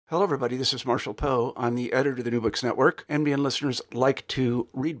Hello, everybody. This is Marshall Poe. I'm the editor of the New Books Network. NBN listeners like to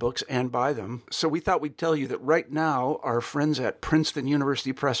read books and buy them. So we thought we'd tell you that right now, our friends at Princeton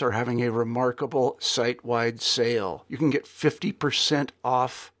University Press are having a remarkable site-wide sale. You can get 50%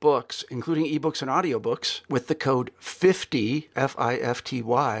 off books, including ebooks and audiobooks, with the code 50,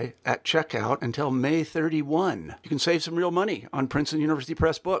 F-I-F-T-Y, at checkout until May 31. You can save some real money on Princeton University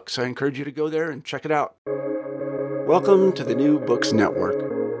Press books. I encourage you to go there and check it out. Welcome to the New Books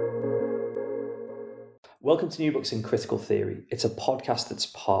Network. Welcome to New Books in Critical Theory. It's a podcast that's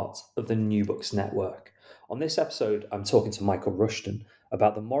part of the New Books Network. On this episode, I'm talking to Michael Rushton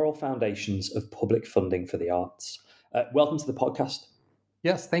about the moral foundations of public funding for the arts. Welcome to the podcast.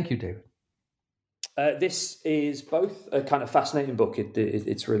 Yes, thank you, David. This is both a kind of fascinating book.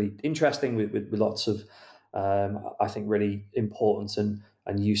 It's really interesting with lots of, I think, really important and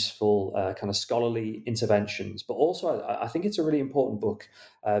useful kind of scholarly interventions. But also, I think it's a really important book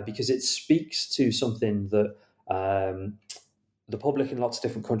because it speaks to something that the public in lots of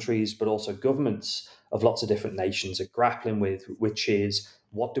different countries, but also governments of lots of different nations are grappling with, which is,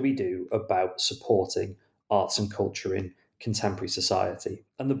 what do we do about supporting arts and culture in contemporary society?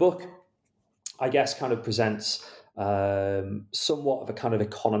 And the book, I guess, kind of presents somewhat of a kind of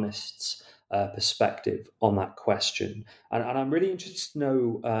economist's perspective on that question. And I'm really interested to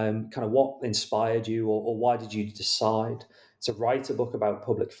know kind of what inspired you or why did you decide to write a book about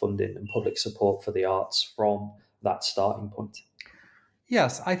public funding and public support for the arts from that starting point?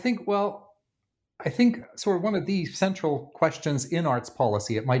 Yes, I think sort of one of the central questions in arts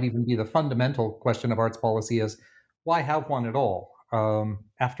policy, it might even be the fundamental question of arts policy, is why have one at all?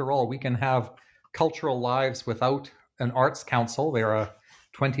 After all, we can have cultural lives without an arts council. They're a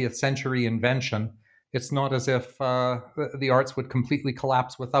 20th century invention. It's not as if the arts would completely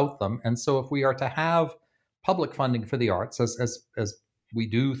collapse without them. And so if we are to have public funding for the arts, as we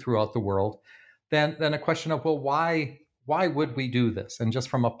do throughout the world, then a question of, well, why would we do this? And just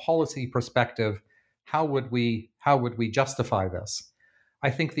from a policy perspective, how would we justify this? I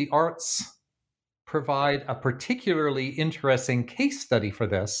think the arts provide a particularly interesting case study for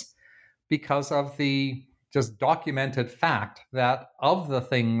this because of the just documented fact that of the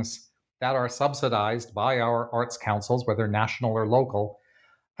things that are subsidized by our arts councils, whether national or local,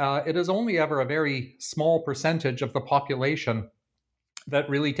 it is only ever a very small percentage of the population that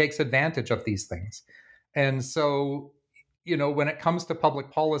really takes advantage of these things. And so, when it comes to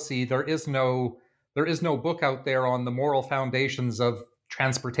public policy, there is no book out there on the moral foundations of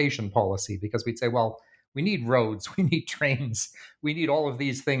transportation policy, because we'd say, well, we need roads, we need trains, we need all of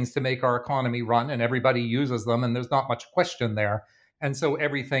these things to make our economy run, and everybody uses them, and there's not much question there. And so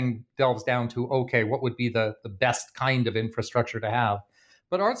everything delves down to, okay, what would be the best kind of infrastructure to have?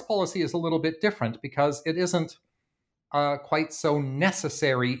 But arts policy is a little bit different because it isn't quite so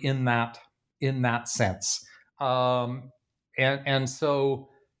necessary in that sense. And so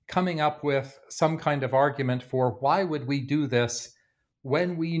coming up with some kind of argument for why would we do this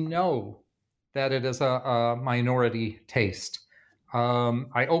when we know that it is a minority taste.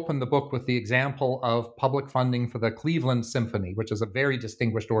 I opened the book with the example of public funding for the Cleveland Symphony, which is a very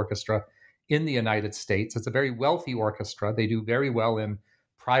distinguished orchestra in the United States. It's a very wealthy orchestra. They do very well in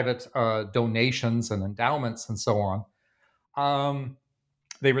private donations and endowments and so on.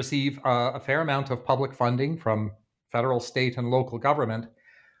 They receive a fair amount of public funding from federal, state, and local government,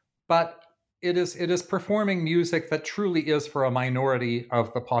 but it is performing music that truly is for a minority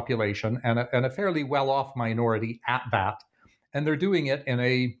of the population, and a fairly well-off minority at that. And they're doing it in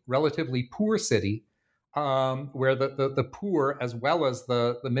a relatively poor city where the poor as well as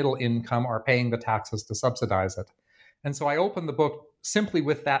the middle income are paying the taxes to subsidize it. And so I opened the book simply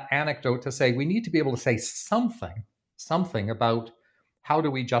with that anecdote to say we need to be able to say something about how do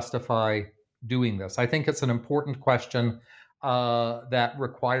we justify doing this. I think it's an important question that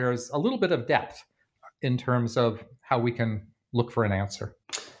requires a little bit of depth in terms of how we can look for an answer.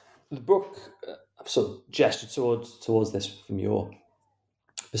 The book sort of gestured towards this from your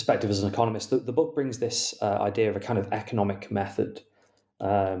perspective as an economist. The book brings this idea of a kind of economic method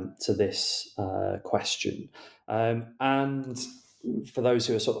to this question. And for those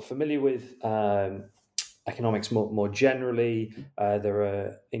who are sort of familiar with economics more generally, there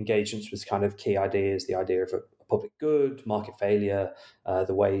are engagements with kind of key ideas, the idea of a public good, market failure,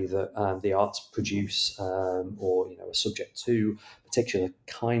 the way that the arts produce or are subject to particular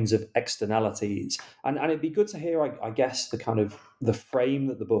kinds of externalities. And it'd be good to hear, I guess, the kind of the frame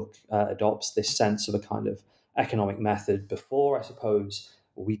that the book adopts, this sense of a kind of economic method before, I suppose,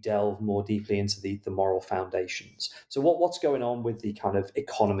 we delve more deeply into the moral foundations. So what's going on with the kind of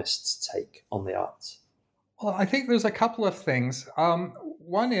economist's take on the arts? Well, I think there's a couple of things.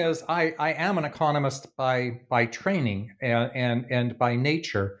 one is I am an economist by training and by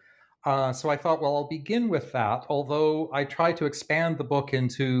nature. So I thought, well, I'll begin with that, although I try to expand the book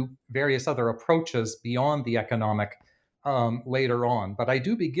into various other approaches beyond the economic later on. But I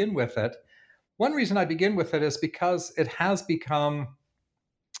do begin with it. One reason I begin with it is because it has become,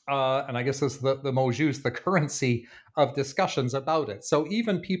 and I guess this is the mot juste, the currency of discussions about it. So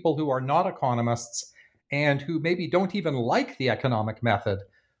even people who are not economists and who maybe don't even like the economic method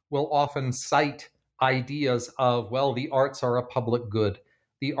will often cite ideas of, well, the arts are a public good.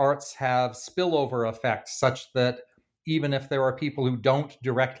 The arts have spillover effects such that even if there are people who don't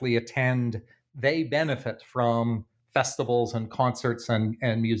directly attend, they benefit from festivals and concerts and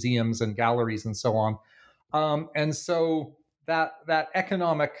museums and galleries and so on. And so that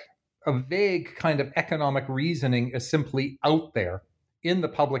economic, a vague kind of economic reasoning is simply out there in the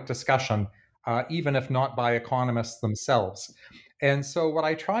public discussion, even if not by economists themselves. And so what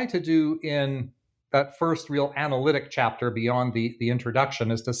I try to do in that first real analytic chapter beyond the introduction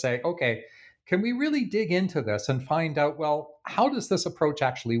is to say, okay, can we really dig into this and find out, well, how does this approach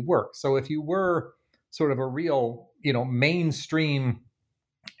actually work? So if you were sort of a real, mainstream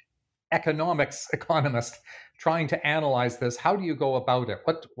economics economist trying to analyze this, how do you go about it?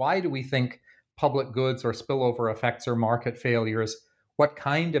 Why do we think public goods or spillover effects or market failures? What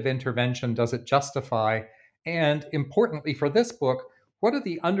kind of intervention does it justify? And importantly for this book, what are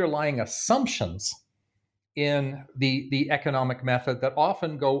the underlying assumptions in the economic method that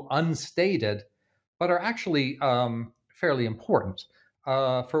often go unstated, but are actually fairly important?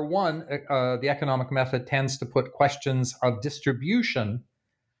 For one, the economic method tends to put questions of distribution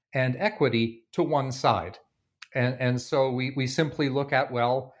and equity to one side. And so we simply look at,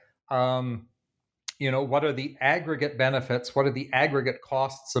 well, what are the aggregate benefits? What are the aggregate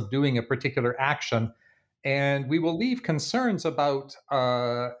costs of doing a particular action? And we will leave concerns about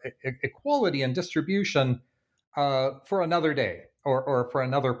equality and distribution for another day or for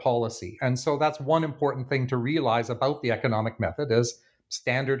another policy. And so that's one important thing to realize about the economic method is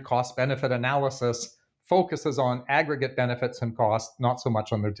standard cost-benefit analysis focuses on aggregate benefits and costs, not so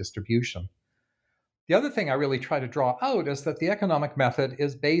much on their distribution. The other thing I really try to draw out is that the economic method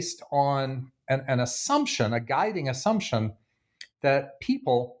is based on an assumption, a guiding assumption, that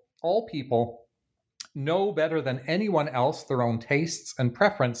all people, know better than anyone else their own tastes and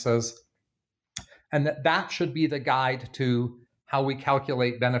preferences, and that should be the guide to how we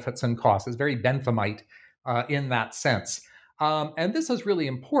calculate benefits and costs. It's very Benthamite in that sense. And this is really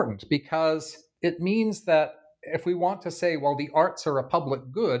important because it means that if we want to say, well, the arts are a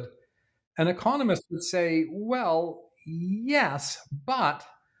public good, an economist would say, well, yes, but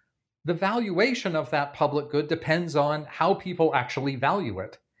the valuation of that public good depends on how people actually value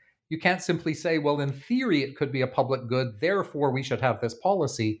it. You can't simply say, well, in theory, it could be a public good, therefore we should have this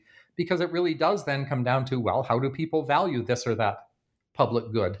policy, because it really does then come down to, well, how do people value this or that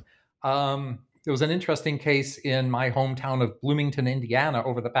public good? There was an interesting case in my hometown of Bloomington, Indiana,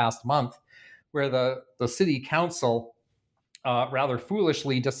 over the past month, where the city council rather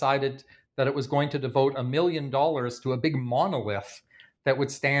foolishly decided that it was going to devote $1 million to a big monolith that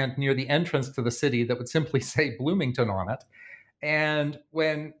would stand near the entrance to the city that would simply say Bloomington on it. And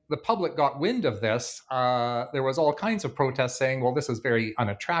when the public got wind of this, there was all kinds of protests saying, well, this is very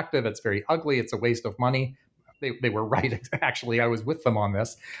unattractive, it's very ugly, it's a waste of money. They were right. Actually, I was with them on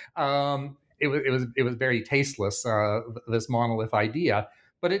this. It was very tasteless, this monolith idea.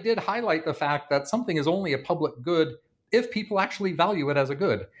 But it did highlight the fact that something is only a public good if people actually value it as a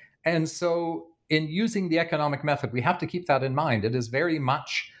good. And so in using the economic method, we have to keep that in mind. It is very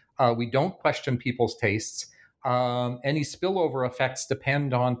much, we don't question people's tastes. Any spillover effects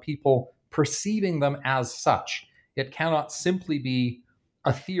depend on people perceiving them as such. It cannot simply be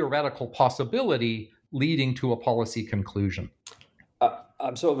a theoretical possibility leading to a policy conclusion.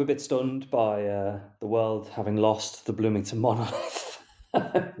 I'm sort of a bit stunned by the world having lost the Bloomington monolith.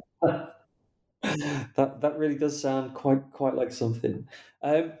 that really does sound quite like something.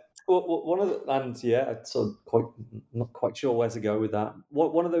 One of the, and yeah, so not quite sure where to go with that.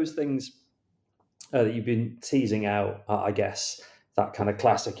 One of those things that you've been teasing out, I guess, that kind of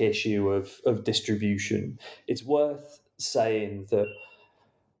classic issue of distribution. It's worth saying that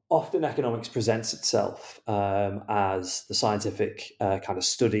often economics presents itself as the scientific kind of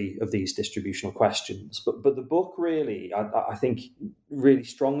study of these distributional questions. But the book really, I think, really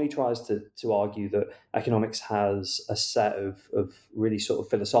strongly tries to argue that economics has a set of really sort of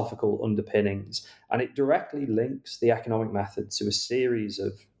philosophical underpinnings, and it directly links the economic method to a series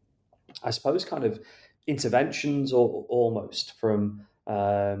of, I suppose, kind of interventions or almost from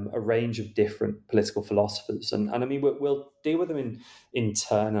a range of different political philosophers, and I mean we'll deal with them in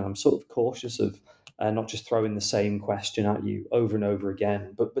turn. And I'm sort of cautious of not just throwing the same question at you over and over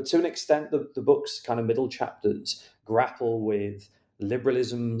again, but to an extent, the book's kind of middle chapters grapple with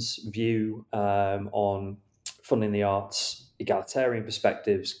liberalism's view on funding the arts, egalitarian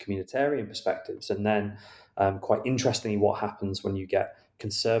perspectives, communitarian perspectives, and then quite interestingly, what happens when you get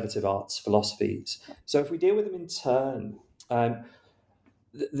conservative arts philosophies. So if we deal with them in turn,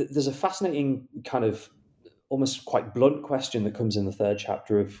 there's a fascinating kind of almost quite blunt question that comes in the third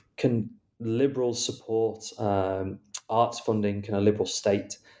chapter of, can liberals support arts funding? Can a liberal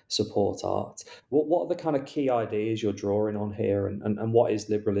state support art? What are the kind of key ideas you're drawing on here, and what is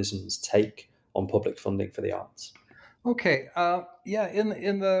liberalism's take on public funding for the arts? Okay,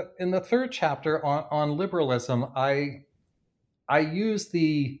 in the third chapter on liberalism, I use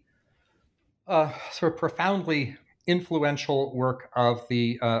the sort of profoundly influential work of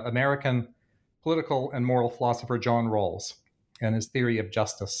the American political and moral philosopher John Rawls and his theory of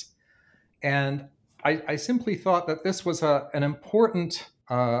justice. And I simply thought that this was an important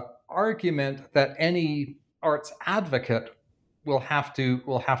argument that any arts advocate will have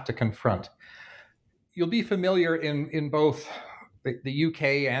to confront. You'll be familiar in both the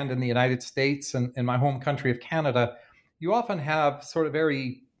UK and in the United States and in my home country of Canada, you often have sort of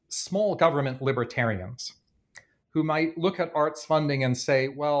very small government libertarians who might look at arts funding and say,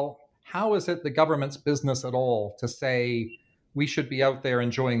 well, how is it the government's business at all to say we should be out there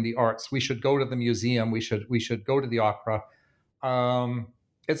enjoying the arts? We should go to the museum. We should go to the opera.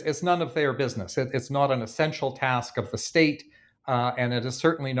 It's none of their business. It's not an essential task of the state, and it is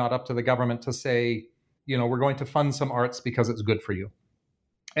certainly not up to the government to say, we're going to fund some arts because it's good for you.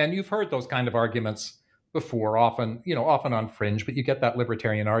 And you've heard those kind of arguments before, often on fringe, but you get that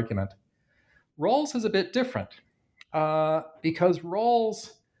libertarian argument. Rawls is a bit different because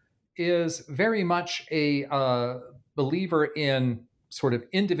Rawls is very much a believer in sort of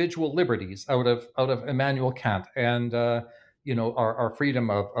individual liberties out of Immanuel Kant, and our freedom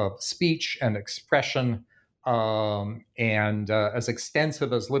of speech and expression, and as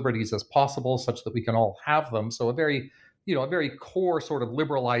extensive as liberties as possible, such that we can all have them. So a very core sort of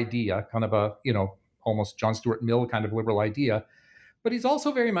liberal idea, kind of a almost John Stuart Mill kind of liberal idea. But he's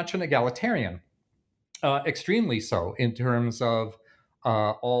also very much an egalitarian, extremely so, in terms of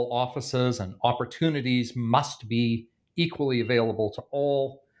all offices and opportunities must be equally available to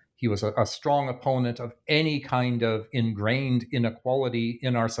all. He was a strong opponent of any kind of ingrained inequality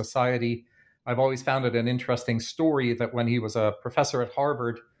in our society. I've always found it an interesting story that when he was a professor at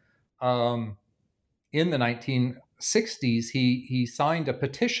Harvard in the 1960s, he signed a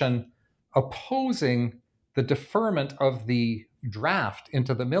petition opposing the deferment of the draft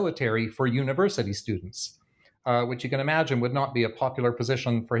into the military for university students, which you can imagine would not be a popular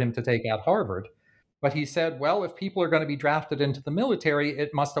position for him to take at Harvard. But he said, well, if people are going to be drafted into the military,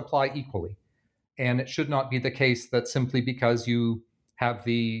 it must apply equally. And it should not be the case that simply because you have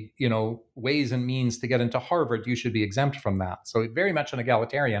the ways and means to get into Harvard, you should be exempt from that. So very much an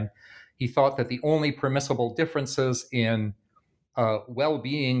egalitarian. He thought that the only permissible differences in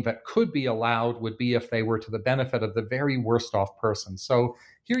well-being that could be allowed would be if they were to the benefit of the very worst off person. So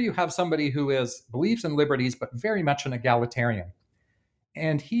here you have somebody who believes in liberties, but very much an egalitarian.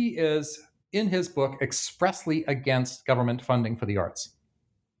 And he is, in his book, expressly against government funding for the arts,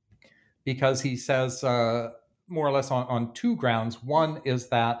 because he says more or less on two grounds. One is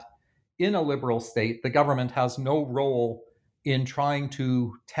that in a liberal state, the government has no role in trying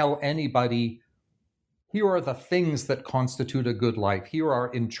to tell anybody, here are the things that constitute a good life. Here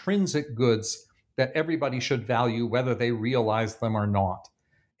are intrinsic goods that everybody should value, whether they realize them or not.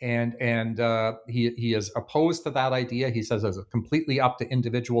 And he is opposed to that idea. He says it's completely up to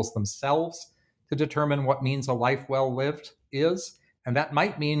individuals themselves to determine what means a life well lived is. And that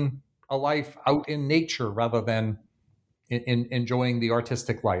might mean a life out in nature rather than in enjoying the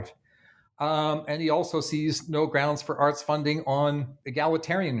artistic life. And he also sees no grounds for arts funding on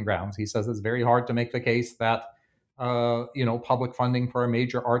egalitarian grounds. He says it's very hard to make the case that public funding for our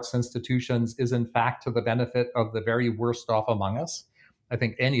major arts institutions is in fact to the benefit of the very worst off among us. I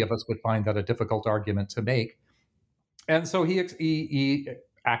think any of us would find that a difficult argument to make. And so he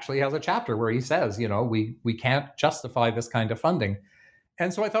actually has a chapter where he says, we can't justify this kind of funding.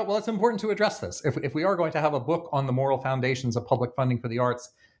 And so I thought, well, it's important to address this. If we are going to have a book on the moral foundations of public funding for the arts,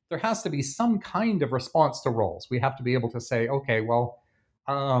 there has to be some kind of response to Rawls. We have to be able to say, okay, well,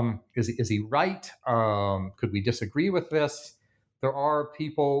 is he right? Could we disagree with this? There are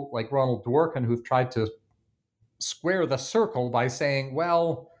people like Ronald Dworkin who've tried to square the circle by saying,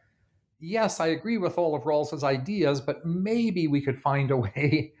 well, yes, I agree with all of Rawls's ideas, but maybe we could find a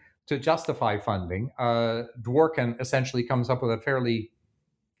way to justify funding. Dworkin essentially comes up with a fairly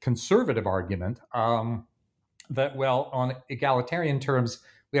conservative argument that, well, on egalitarian terms,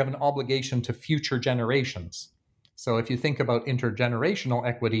 we have an obligation to future generations. So if you think about intergenerational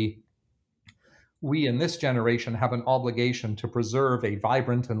equity, we in this generation have an obligation to preserve a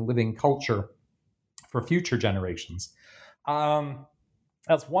vibrant and living culture for future generations. Um,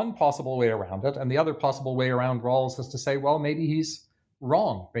 that's one possible way around it. And the other possible way around Rawls is to say, well, maybe he's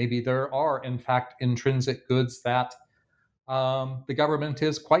wrong. Maybe there are, in fact, intrinsic goods that the government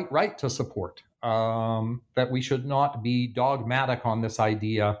is quite right to support, that we should not be dogmatic on this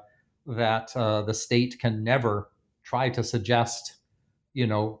idea that the state can never try to suggest,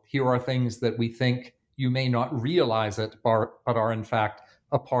 here are things that we think you may not realize it, but are in fact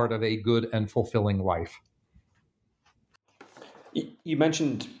a part of a good and fulfilling life. You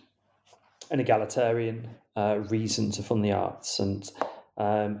mentioned an egalitarian reason to fund the arts, and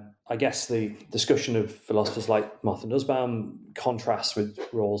I guess the discussion of philosophers like Martha Nussbaum contrasts with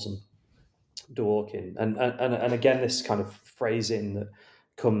Rawls and Dworkin, and again this kind of phrasing that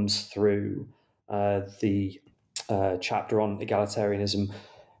comes through the chapter on egalitarianism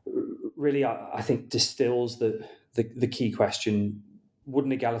really, I think, distills the key question: would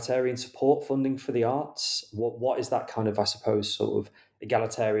an egalitarian support funding for the arts? What is that kind of, I suppose, sort of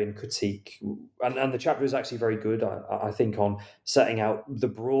egalitarian critique? And the chapter is actually very good, I think, on setting out the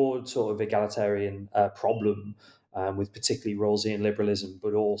broad sort of egalitarian problem with particularly Rawlsian liberalism,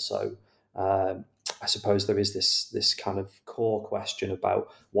 but also I suppose there is this kind of core question about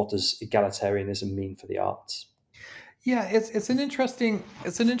what does egalitarianism mean for the arts? Yeah, it's an interesting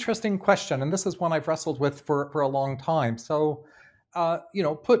question, and this is one I've wrestled with for a long time. So,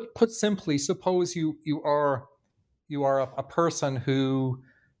 put simply, suppose you are a person who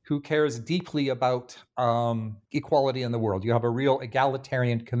cares deeply about equality in the world. You have a real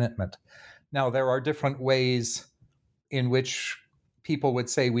egalitarian commitment. Now, there are different ways in which people would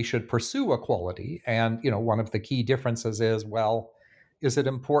say we should pursue equality, and one of the key differences is, well, is it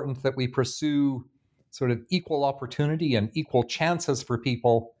important that we pursue sort of equal opportunity and equal chances for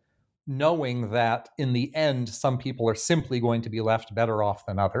people, knowing that in the end, some people are simply going to be left better off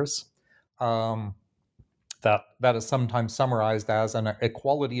than others? That is sometimes summarized as an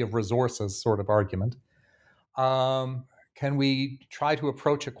equality of resources sort of argument. Can we try to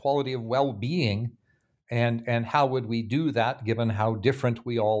approach equality of well-being, and how would we do that given how different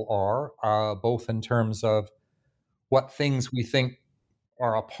we all are, both in terms of what things we think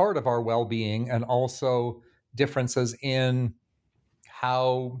are a part of our well-being, and also differences in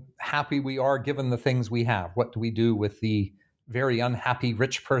how happy we are given the things we have. What do we do with the very unhappy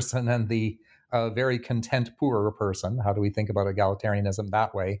rich person and the very content poorer person? How do we think about egalitarianism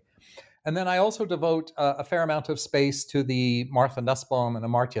that way? And then I also devote a fair amount of space to the Martha Nussbaum and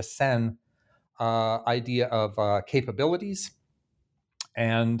Amartya Sen idea of capabilities,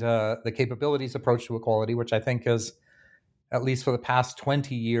 and the capabilities approach to equality, which I think is, at least for the past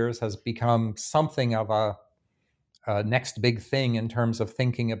 20 years, has become something of a next big thing in terms of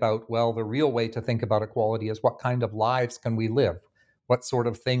thinking about, well, the real way to think about equality is what kind of lives can we live? What sort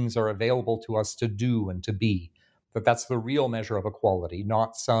of things are available to us to do and to be? That's the real measure of equality,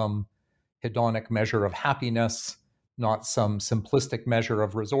 not some hedonic measure of happiness, not some simplistic measure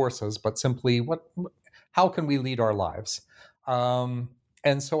of resources, but simply how can we lead our lives? And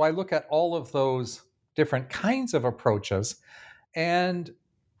so I look at all of those different kinds of approaches, and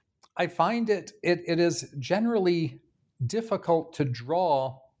I find it is generally difficult to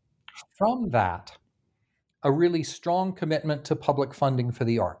draw from that a really strong commitment to public funding for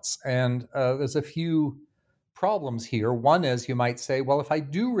the arts. And there's a few problems here. One is, you might say, well, if I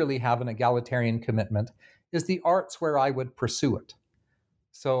do really have an egalitarian commitment, is the arts where I would pursue it?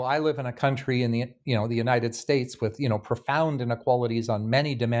 So I live in a country in the United States with profound inequalities on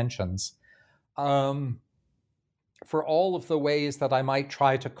many dimensions. For all of the ways that I might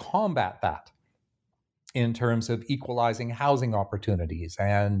try to combat that, in terms of equalizing housing opportunities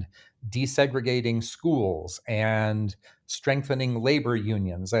and desegregating schools and strengthening labor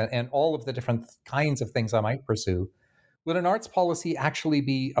unions and all of the different kinds of things I might pursue, would an arts policy actually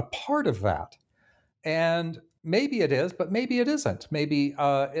be a part of that? And maybe it is, but maybe it isn't. Maybe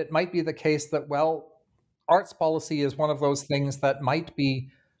it might be the case that, well, arts policy is one of those things that might be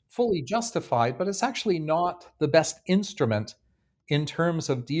fully justified, but it's actually not the best instrument in terms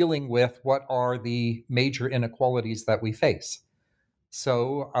of dealing with what are the major inequalities that we face.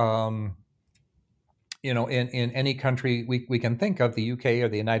 So, in any country we can think of, the UK or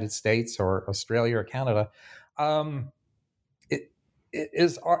the United States or Australia or Canada,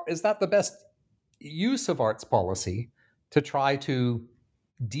 is that the best use of arts policy to try to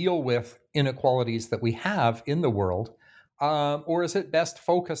deal with inequalities that we have in the world, or is it best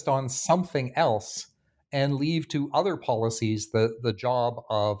focused on something else and leave to other policies the job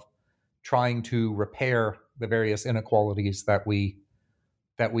of trying to repair the various inequalities that we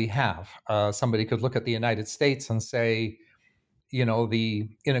have? Somebody could look at the United States and say, the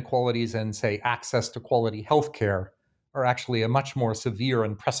inequalities in, say, access to quality healthcare are actually a much more severe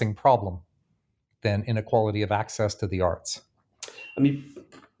and pressing problem than inequality of access to the arts. I mean,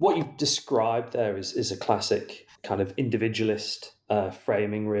 what you've described there is a classic kind of individualist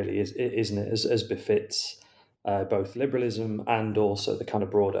framing, really, isn't it? As befits both liberalism and also the kind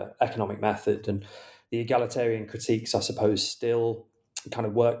of broader economic method. And the egalitarian critiques, I suppose, still kind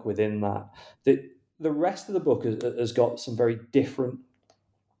of work within that. The rest of the book has got some very different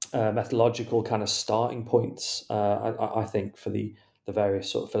methodological kind of starting points, I think, for the various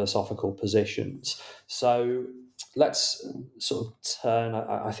sort of philosophical positions. So let's sort of turn,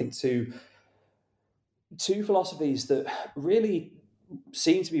 I think, to two philosophies that really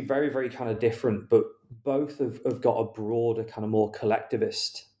seem to be very, very kind of different, but both have got a broader kind of more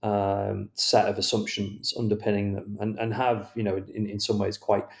collectivist set of assumptions underpinning them, and have, in some ways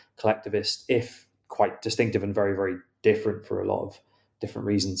quite collectivist, if quite distinctive and very, very different for a lot of different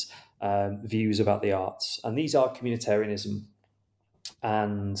reasons, views about the arts. And these are communitarianism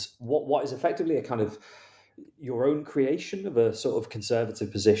and what is effectively a kind of your own creation of a sort of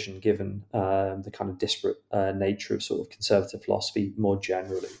conservative position, given the kind of disparate nature of sort of conservative philosophy more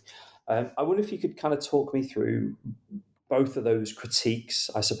generally. I wonder if you could kind of talk me through both of those critiques,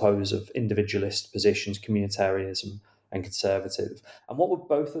 I suppose, of individualist positions, communitarianism and conservative, and what would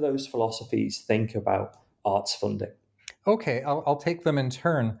both of those philosophies think about arts funding? Okay, I'll take them in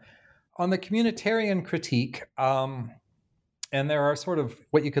turn. On the communitarian critique, and there are sort of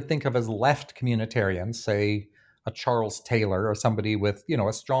what you could think of as left communitarians, say a Charles Taylor or somebody with,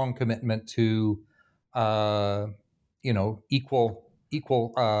 a strong commitment to, equal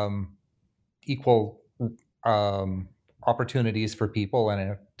opportunities for people and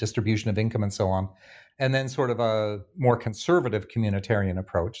a distribution of income and so on. And then sort of a more conservative communitarian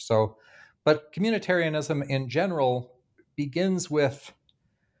approach. But communitarianism in general begins with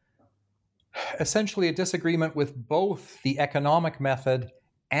essentially a disagreement with both the economic method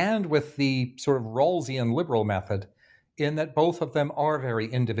and with the sort of Rawlsian liberal method, in that both of them are very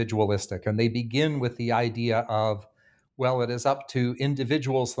individualistic. And they begin with the idea of, well, it is up to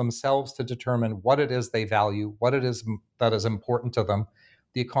individuals themselves to determine what it is they value, what it is that is important to them.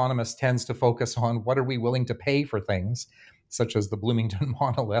 The economist tends to focus on what are we willing to pay for things, such as the Bloomington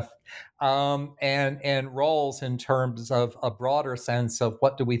monolith, and Rawls in terms of a broader sense of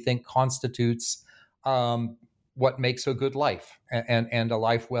what do we think constitutes what makes a good life and a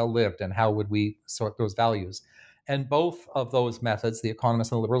life well lived, and how would we sort those values. And both of those methods, the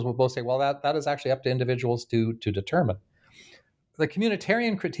economists and the liberals, will both say, well, that is actually up to individuals to determine. The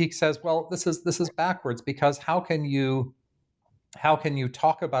communitarian critique says, well, this is backwards, because how can you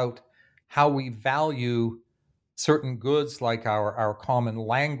talk about how we value certain goods like our common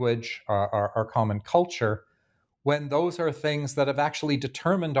language, our common culture, when those are things that have actually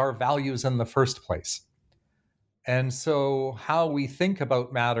determined our values in the first place? And so how we think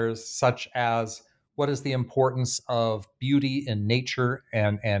about matters such as what is the importance of beauty in nature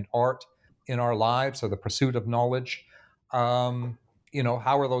and art in our lives, or the pursuit of knowledge, how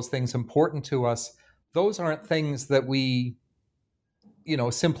are those things important to us? Those aren't things that we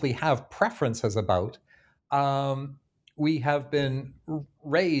simply have preferences about. We have been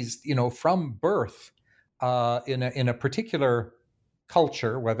raised, from birth in a particular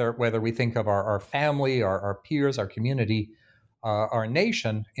culture, whether we think of our family, our peers, our community, our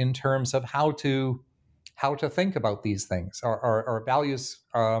nation, in terms of how to think about these things. Our values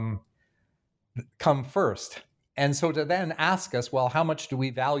come first, and so to then ask us, well, how much do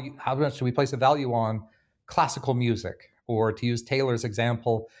we place a value on classical music? Or to use Taylor's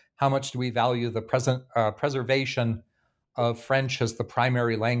example, how much do we value the preservation of French as the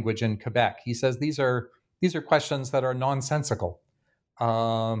primary language in Quebec? He says these are questions that are nonsensical,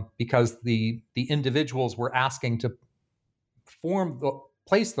 because the individuals we're asking to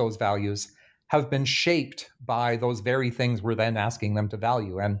place those values have been shaped by those very things we're then asking them to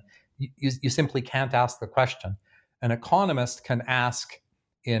value. And you simply can't ask the question. An economist can ask,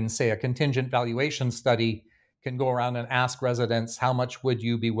 in, say, a contingent valuation study, can go around and ask residents, how much would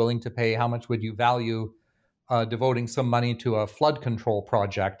you be willing to pay? How much would you value devoting some money to a flood control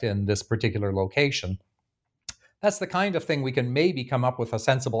project in this particular location? That's the kind of thing we can maybe come up with a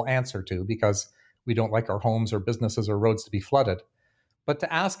sensible answer to, because we don't like our homes or businesses or roads to be flooded. But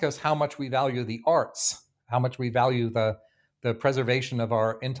to ask us how much we value the arts, how much we value the preservation of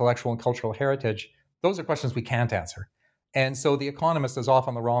our intellectual and cultural heritage, those are questions we can't answer. And so the economist is off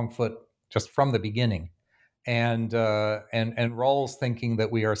on the wrong foot just from the beginning. And Rawls thinking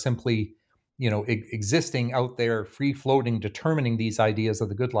that we are simply, existing out there, free floating, determining these ideas of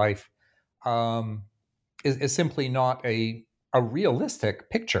the good life, is simply not a realistic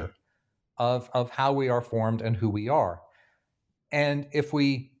picture of how we are formed and who we are. And if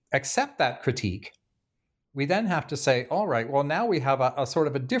we accept that critique, we then have to say, all right, well, now we have a sort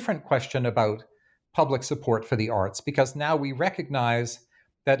of a different question about public support for the arts, because now we recognize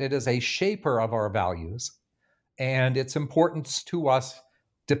that it is a shaper of our values, and its importance to us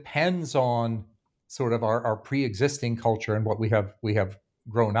depends on sort of our pre-existing culture and what we have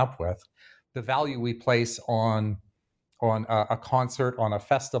grown up with. The value we place on a concert, on a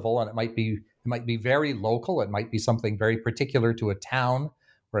festival, and it might be very local, it might be something very particular to a town,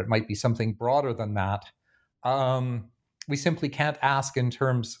 or it might be something broader than that. We simply can't ask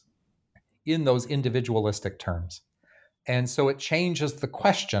in those individualistic terms. And so it changes the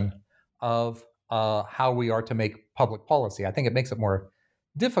question of how we are to make public policy. I think it makes it more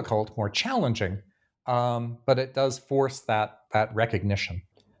difficult, more challenging, but it does force that recognition.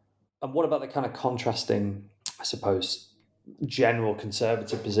 And what about the kind of contrasting, I suppose, general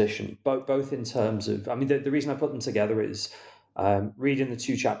conservative position, both in terms of, I mean, the reason I put them together is reading the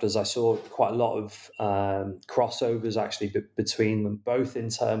two chapters, I saw quite a lot of crossovers actually between them, both in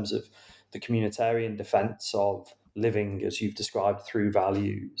terms of the communitarian defense of living, as you've described, through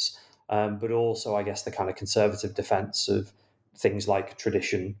values, but also, I guess, the kind of conservative defense of things like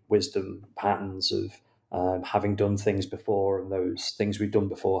tradition, wisdom, patterns of having done things before, and those things we've done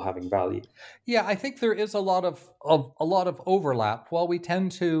before having value. Yeah, I think there is a lot of overlap. While we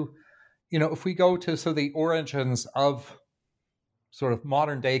tend to, if we go to the origins of sort of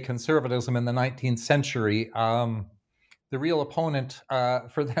modern day conservatism in the 19th century, the real opponent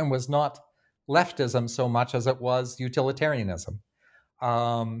for them was not leftism so much as it was utilitarianism,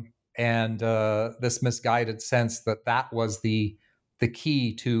 and this misguided sense that was the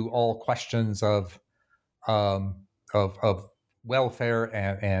key to all questions of welfare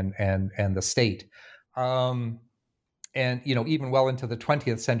and the state. And even well into the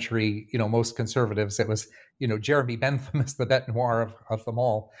 20th century, most conservatives, it was Jeremy Bentham is the bête noire of them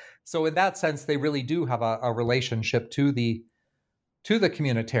all. So in that sense, they really do have a relationship to the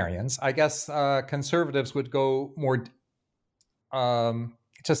communitarians. I guess conservatives would go more,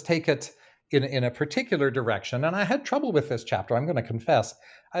 just take it in a particular direction. And I had trouble with this chapter. I'm going to confess,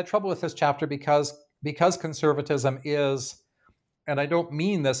 I had trouble with this chapter because conservatism is, and I don't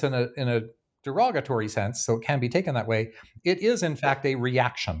mean this in a derogatory sense, so it can be taken that way, it is in fact a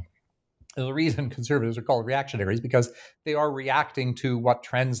reaction. The reason conservatives are called reactionaries is because they are reacting to what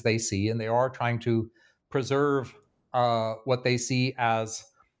trends they see, and they are trying to preserve what they see as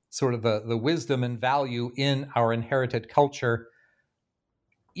sort of the wisdom and value in our inherited culture,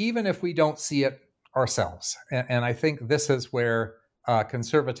 even if we don't see it ourselves. And I think this is where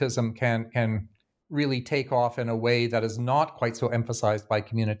conservatism can really take off in a way that is not quite so emphasized by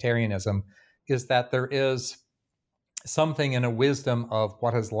communitarianism, is that there is something in a wisdom of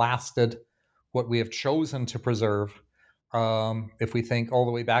what has lasted, what we have chosen to preserve. If we think all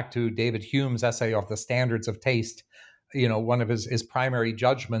the way back to David Hume's essay of the standards of taste, one of his primary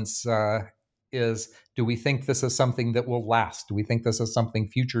judgments is, do we think this is something that will last? Do we think this is something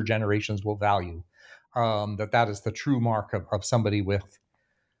future generations will value? That is the true mark of somebody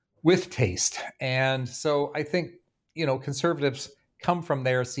with taste. And so I think, conservatives come from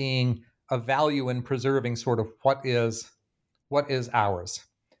there seeing a value in preserving sort of what is ours,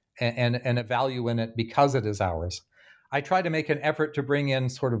 and a value in it because it is ours. I try to make an effort to bring in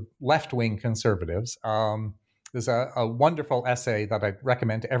sort of left-wing conservatives. There's a wonderful essay that I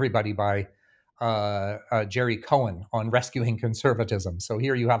recommend to everybody by Jerry Cohen on rescuing conservatism. So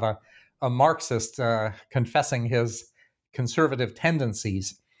here you have a Marxist confessing his conservative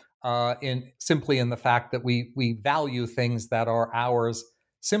tendencies, in the fact that we value things that are ours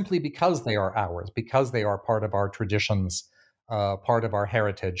simply because they are ours, because they are part of our traditions, part of our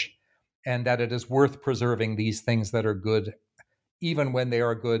heritage, and that it is worth preserving these things that are good, even when they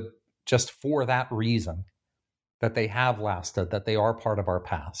are good just for that reason, that they have lasted, that they are part of our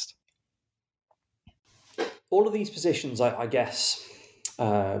past. All of these positions, I guess,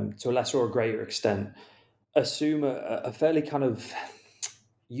 to a lesser or greater extent, assume a fairly kind of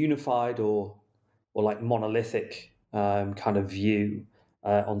unified or like monolithic kind of view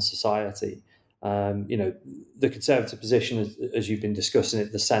on society. The conservative position, as you've been discussing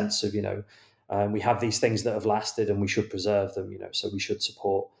it, the sense of, we have these things that have lasted and we should preserve them, so we should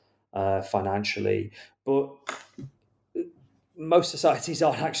support financially. But most societies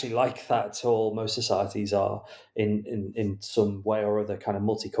aren't actually like that at all. Most societies are in some way or other kind of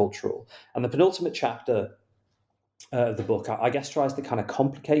multicultural. And the penultimate chapter of the book, I guess, tries to kind of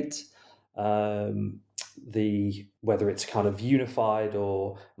complicate the whether it's kind of unified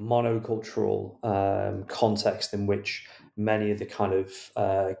or monocultural context in which many of the kind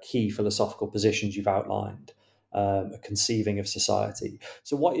of key philosophical positions you've outlined are conceiving of society.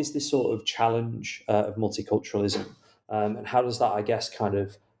 So what is this sort of challenge of multiculturalism? And how does that, I guess, kind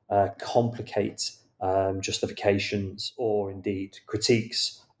of complicate justifications or indeed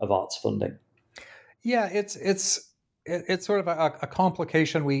critiques of arts funding? Yeah, it's sort of a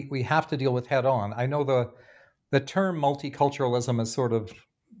complication we have to deal with head on. I know the term multiculturalism has sort of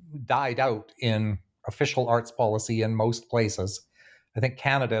died out in official arts policy in most places. I think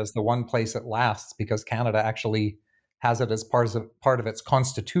Canada is the one place it lasts because Canada actually has it as part of its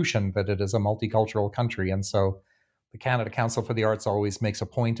constitution that it is a multicultural country. And so the Canada Council for the Arts always makes a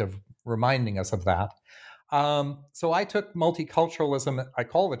point of reminding us of that. So I took multiculturalism, I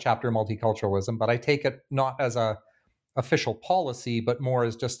call the chapter multiculturalism, but I take it not as a official policy, but more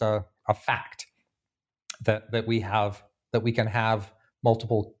as just a fact that we can have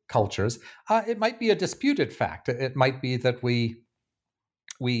multiple cultures. It might be a disputed fact. It might be that we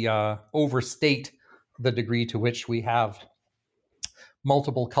overstate the degree to which we have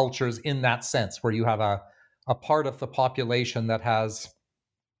multiple cultures in that sense, where you have a part of the population that has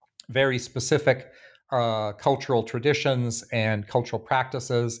very specific cultural traditions and cultural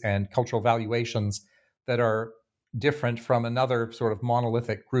practices and cultural valuations that are different from another sort of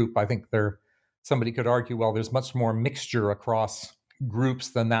monolithic group. I think somebody could argue, well, there's much more mixture across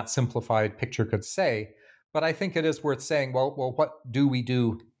groups than that simplified picture could say. But I think it is worth saying, well, what do we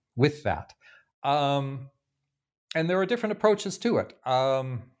do with that? And there are different approaches to it.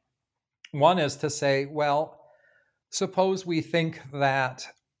 One is to say, well, suppose we think that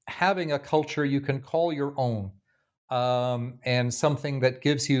having a culture you can call your own, and something that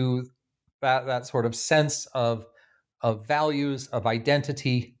gives you that sort of sense of values, of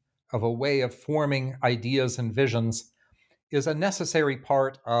identity, of a way of forming ideas and visions, is a necessary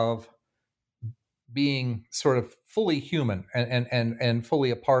part of being sort of fully human and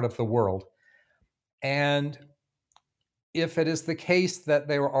fully a part of the world. And if it is the case that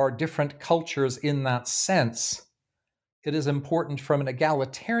there are different cultures in that sense, it is important from an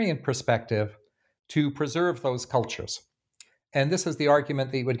egalitarian perspective to preserve those cultures. And this is the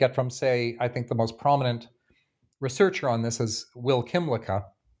argument that you would get from, say, I think the most prominent researcher on this is Will Kimlicka.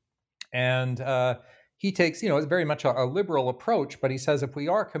 And he takes, it's very much a liberal approach, but he says if we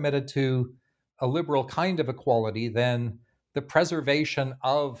are committed to a liberal kind of equality, then the preservation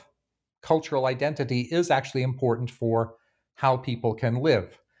of cultural identity is actually important for how people can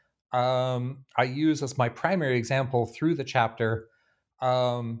live. I use as my primary example through the chapter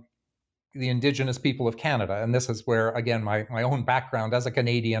the Indigenous people of Canada. And this is where, again, my own background as a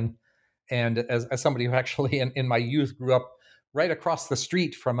Canadian and as somebody who actually in my youth grew up right across the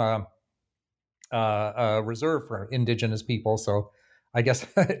street from a reserve for Indigenous people. So I guess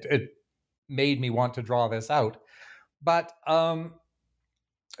it made me want to draw this out. But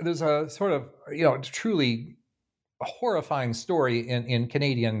there's a sort of, truly horrifying story in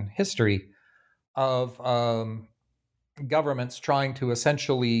Canadian history of governments trying to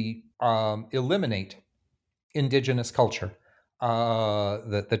essentially eliminate Indigenous culture.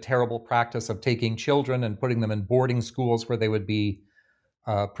 The terrible practice of taking children and putting them in boarding schools where they would be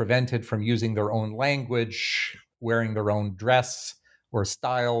prevented from using their own language, wearing their own dress or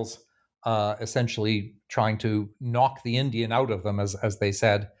styles, essentially trying to knock the Indian out of them, as they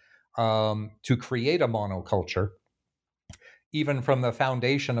said, to create a monoculture. Even from the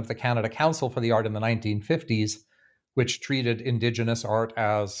foundation of the Canada Council for the Art in the 1950s, which treated Indigenous art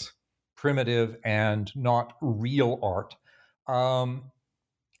as primitive and not real art.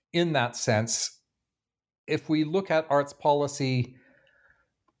 In that sense, if we look at arts policy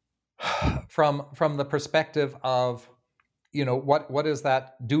from the perspective of, what is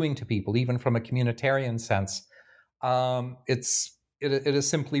that doing to people, even from a communitarian sense, it is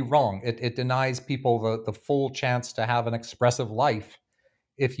simply wrong. It denies people the full chance to have an expressive life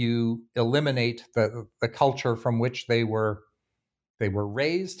if you eliminate the culture from which they were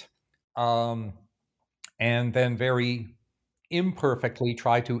raised, and then very imperfectly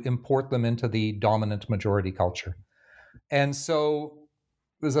try to import them into the dominant majority culture. And so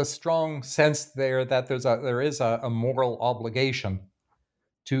there's a strong sense there that there is a moral obligation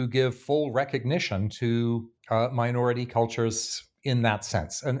to give full recognition to minority cultures in that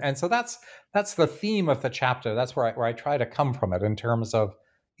sense. And so that's the theme of the chapter. That's where I try to come from it in terms of,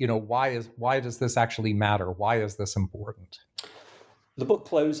 why does this actually matter? Why is this important? The book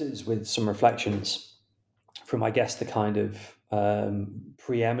closes with some reflections from, I guess, the kind of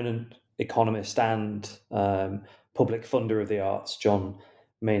preeminent economist and public funder of the arts, John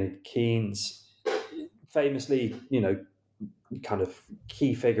Maynard Keynes, famously, kind of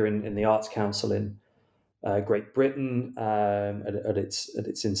key figure in the Arts Council in Great Britain at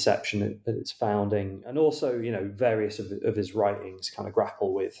its inception, at its founding, and also various of his writings kind of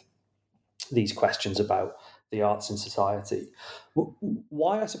grapple with these questions about the arts in society.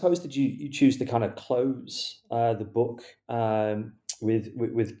 Why, I suppose, did you choose to kind of close the book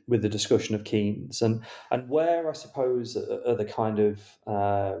with the discussion of Keynes, and where, I suppose, are the kind of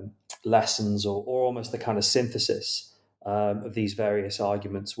lessons or almost the kind of synthesis of these various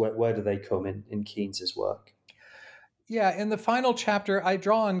arguments? Where do they come in Keynes's work? Yeah, in the final chapter, I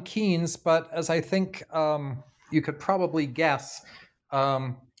draw on Keynes, but as I think you could probably guess,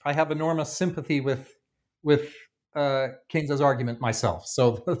 I have enormous sympathy with Keynes's argument myself.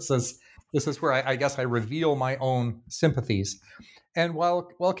 So this is where I guess I reveal my own sympathies. And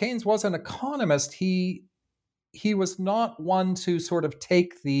while Keynes was an economist, he was not one to sort of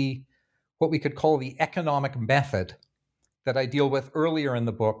take what we could call the economic method that I deal with earlier in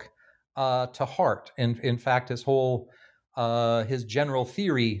the book to heart. And in fact, his general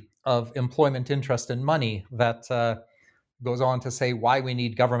theory of employment, interest, and money that goes on to say why we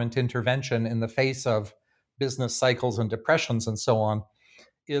need government intervention in the face of business cycles and depressions and so on,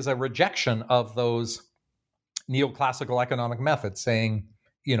 is a rejection of those neoclassical economic methods, saying,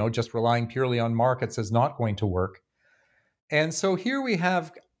 just relying purely on markets is not going to work. And so here we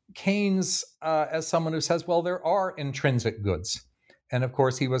have Keynes as someone who says, well, there are intrinsic goods. And of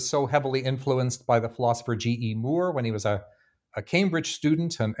course, he was so heavily influenced by the philosopher G.E. Moore when he was a Cambridge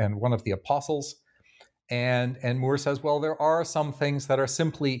student and one of the apostles. And Moore says, well, there are some things that are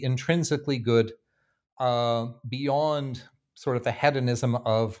simply intrinsically good beyond sort of the hedonism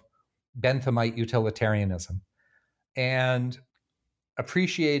of Benthamite utilitarianism. And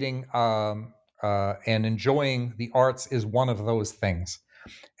appreciating and enjoying the arts is one of those things.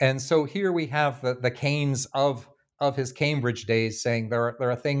 And so here we have the Keynes of his Cambridge days saying there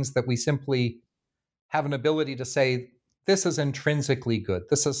are things that we simply have an ability to say, this is intrinsically good.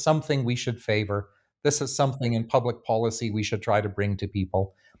 This is something we should favor. This is something in public policy we should try to bring to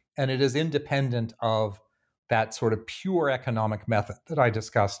people. And it is independent of that sort of pure economic method that I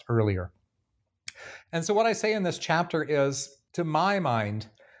discussed earlier. And so what I say in this chapter is, to my mind,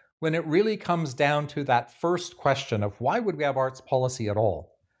 when it really comes down to that first question of why would we have arts policy at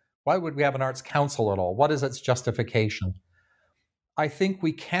all? Why would we have an arts council at all? What is its justification? I think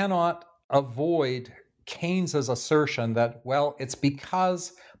we cannot avoid Keynes's assertion that, well, it's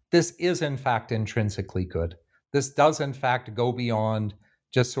because this is in fact intrinsically good. This does in fact go beyond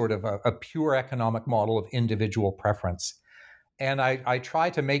just sort of a pure economic model of individual preference. And I try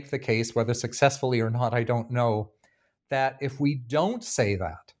to make the case, whether successfully or not, I don't know, that if we don't say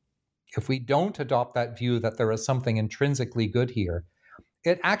that, if we don't adopt that view that there is something intrinsically good here,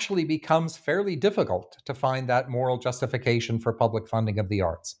 it actually becomes fairly difficult to find that moral justification for public funding of the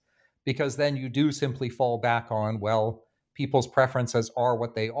arts. Because then you do simply fall back on, well, people's preferences are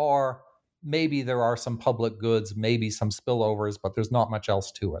what they are. Maybe there are some public goods, maybe some spillovers, but there's not much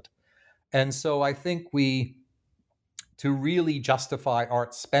else to it. And so I think to really justify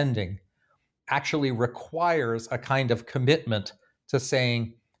arts spending actually requires a kind of commitment to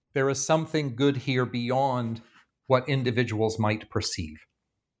saying there is something good here beyond what individuals might perceive.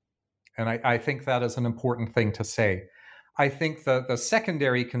 And I think that is an important thing to say. I think the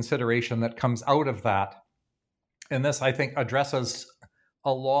secondary consideration that comes out of that, and this I think addresses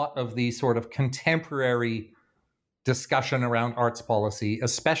a lot of the sort of contemporary discussion around arts policy,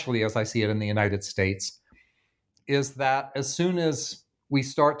 especially as I see it in the United States, is that as soon as we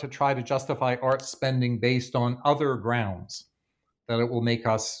start to try to justify arts spending based on other grounds, that it will make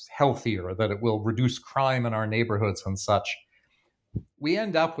us healthier, that it will reduce crime in our neighborhoods and such, we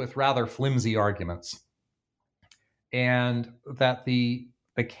end up with rather flimsy arguments. And that the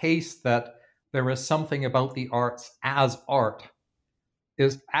case that there is something about the arts as art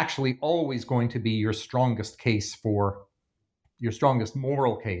is actually always going to be your strongest moral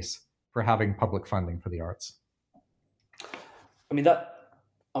case for having public funding for the arts. I mean, that,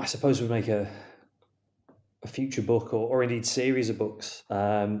 I suppose, would make a future book or indeed series of books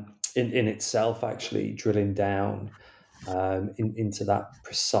in itself, actually drilling down into that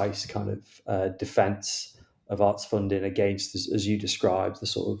precise kind of defense of arts funding against, as you described, the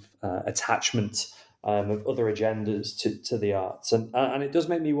sort of attachment of other agendas to the arts, and it does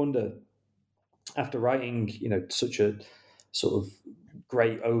make me wonder, after writing, such a sort of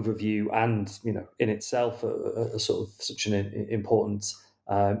great overview, and in itself a sort of such an important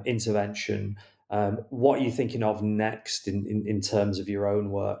intervention. What are you thinking of next in terms of your own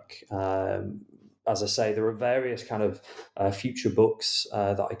work? As I say, there are various kind of future books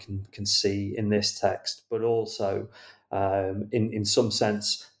that I can see in this text, but also in some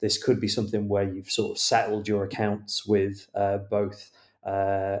sense, this could be something where you've sort of settled your accounts with both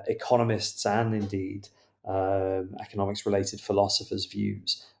economists and indeed economics-related philosophers'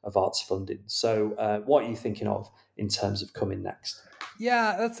 views of arts funding. So, what are you thinking of in terms of coming next?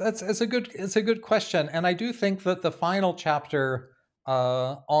 Yeah, it's a good question, and I do think that the final chapter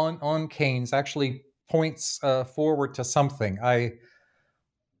on Keynes actually points forward to something.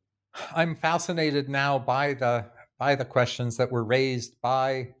 I'm fascinated now by the questions that were raised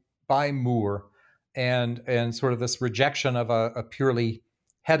by Moore, and sort of this rejection of a purely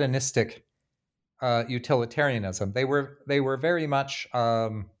hedonistic utilitarianism. They were very much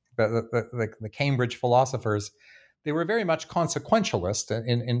the Cambridge philosophers. They were very much consequentialist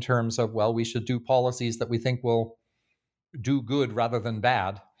in terms of, well, we should do policies that we think will do good rather than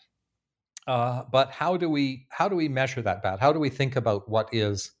bad. But how do we measure that bad? How do we think about what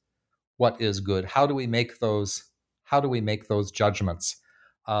is good? How do we make those judgments?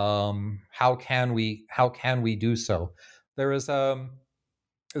 How can we do so? There's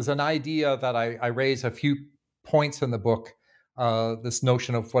an idea that I raise a few points in the book. This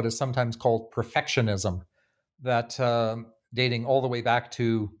notion of what is sometimes called perfectionism, that dating all the way back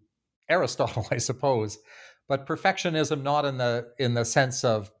to Aristotle, I suppose, but perfectionism not in the sense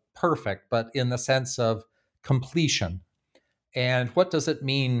of perfect, but in the sense of completion. And what does it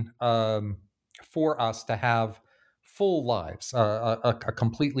mean for us to have full lives, a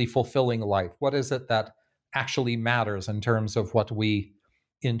completely fulfilling life? What is it that actually matters in terms of what we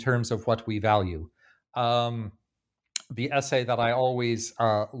value? The essay that I always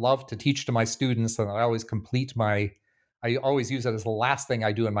love to teach to my students, and I always use it as the last thing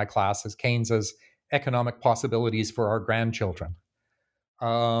I do in my class, is Keynes's Economic Possibilities for Our Grandchildren.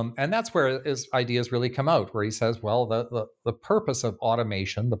 And that's where his ideas really come out, where he says, well, the purpose of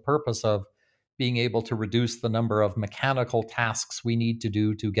automation, the purpose of being able to reduce the number of mechanical tasks we need to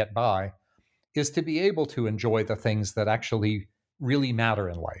do to get by, is to be able to enjoy the things that actually really matter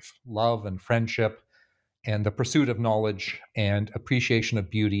in life: love and friendship, and the pursuit of knowledge, and appreciation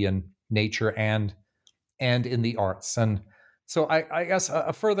of beauty and nature, and in the arts. And so I guess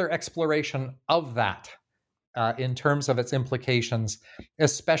a further exploration of that in terms of its implications,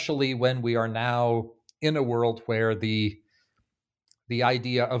 especially when we are now in a world where the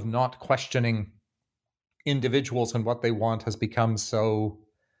idea of not questioning individuals and what they want has become so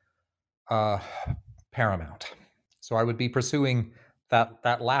paramount. So I would be pursuing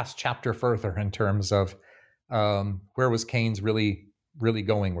that last chapter further in terms of where was Keynes really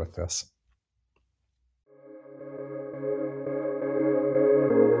going with this.